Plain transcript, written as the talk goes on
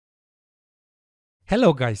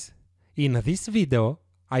Hello guys! In this video,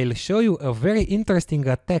 I'll show you a very interesting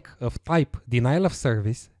attack of type denial of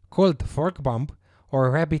service called fork bump or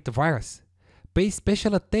rabbit virus. Pay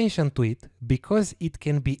special attention to it because it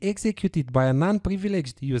can be executed by a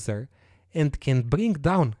non-privileged user and can bring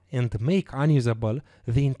down and make unusable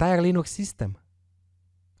the entire Linux system.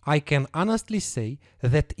 I can honestly say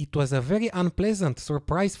that it was a very unpleasant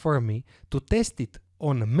surprise for me to test it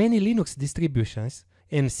on many Linux distributions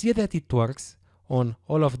and see that it works on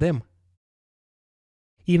all of them.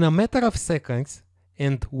 In a matter of seconds,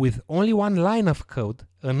 and with only one line of code,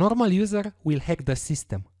 a normal user will hack the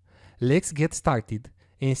system. Let's get started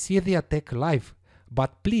and see the attack live,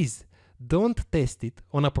 but please don't test it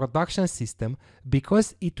on a production system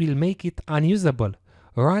because it will make it unusable.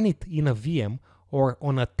 Run it in a VM or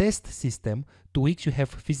on a test system to which you have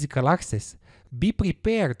physical access. Be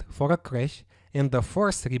prepared for a crash and a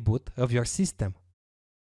forced reboot of your system.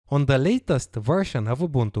 On the latest version of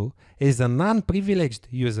Ubuntu, as a non-privileged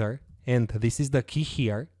user, and this is the key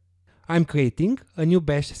here, I'm creating a new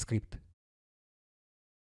bash script.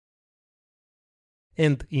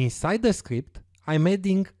 And inside the script, I'm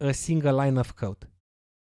adding a single line of code.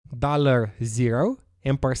 $0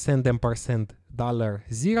 ampersand ampersand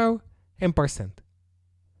 $0 ampersand.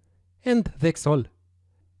 And that's all.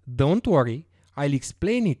 Don't worry, I'll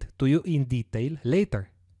explain it to you in detail later.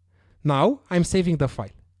 Now I'm saving the file,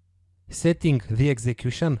 setting the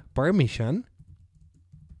execution permission,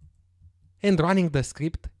 and running the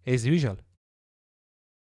script as usual.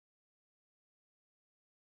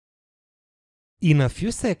 In a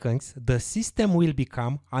few seconds, the system will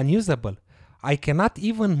become unusable. I cannot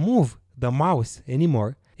even move the mouse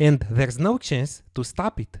anymore, and there's no chance to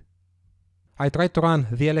stop it. I try to run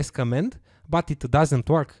the ls command, but it doesn't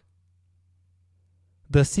work.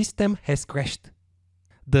 The system has crashed.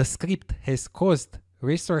 The script has caused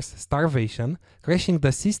resource starvation, crashing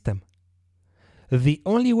the system. The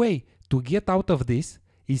only way to get out of this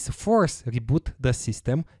is force reboot the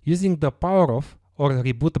system using the power off or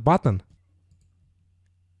reboot button.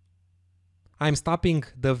 I'm stopping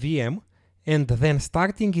the VM and then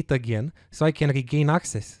starting it again so I can regain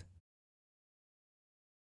access.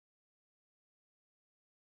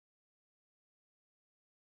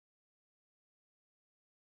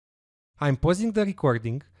 I'm pausing the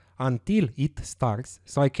recording until it starts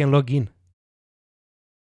so I can log in.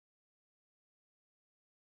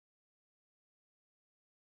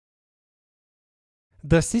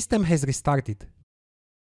 The system has restarted.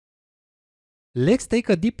 Let's take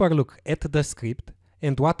a deeper look at the script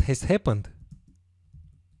and what has happened.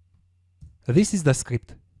 This is the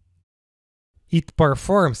script. It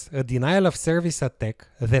performs a denial of service attack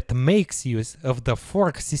that makes use of the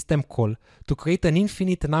fork system call to create an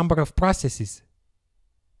infinite number of processes.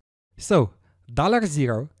 So,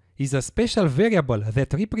 $0 is a special variable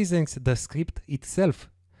that represents the script itself.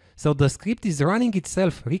 So the script is running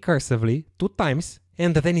itself recursively 2 times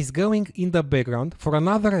and then is going in the background for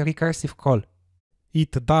another recursive call.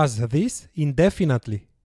 It does this indefinitely.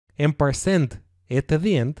 Ampersand at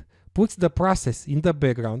the end puts the process in the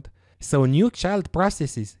background so new child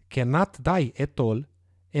processes cannot die at all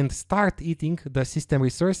and start eating the system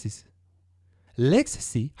resources. Let's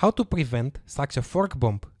see how to prevent such a fork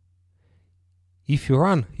bump. If you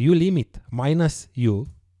run ulimit -u,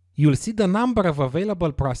 you'll see the number of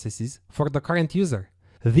available processes for the current user.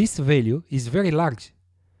 This value is very large.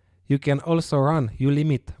 You can also run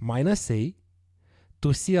ulimit -a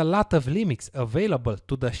to see a lot of limits available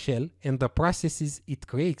to the shell and the processes it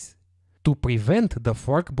creates. To prevent the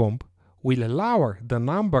fork bump, we'll lower the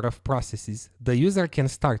number of processes the user can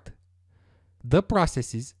start. The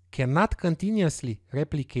processes cannot continuously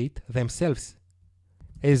replicate themselves.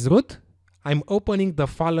 As root, I'm opening the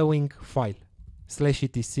following file,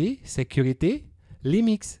 /etc security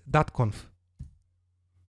limix.conf.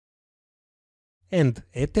 And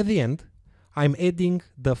at the end, I'm adding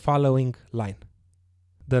the following line.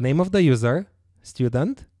 The name of the user,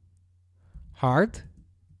 student, hard,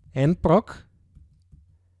 and proc,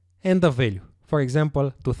 and the value, for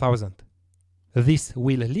example, 2000. This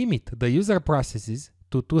will limit the user processes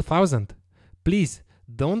to 2000. Please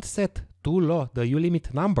don't set too low the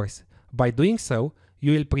ulimit numbers. By doing so,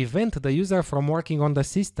 you will prevent the user from working on the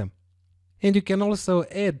system. And you can also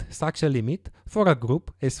add such a limit for a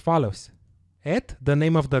group as follows. Add the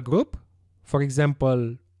name of the group, for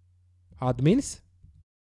example, admins,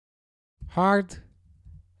 hard,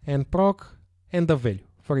 and proc, and the value,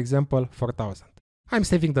 for example, 4000. I'm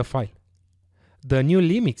saving the file. The new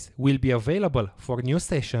limits will be available for new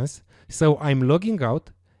sessions, so I'm logging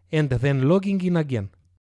out and then logging in again.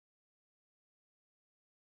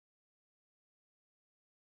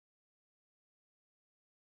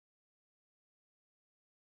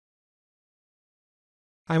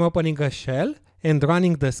 I'm opening a shell and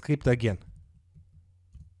running the script again.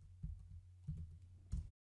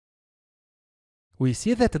 We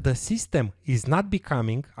see that the system is not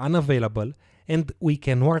becoming unavailable and we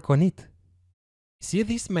can work on it. See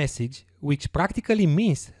this message, which practically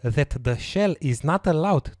means that the shell is not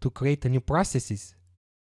allowed to create new processes.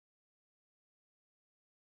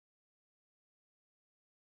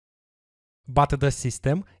 But the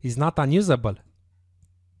system is not unusable.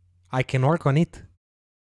 I can work on it.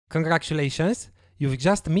 Congratulations, you've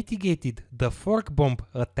just mitigated the fork bomb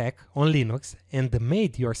attack on Linux and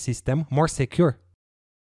made your system more secure.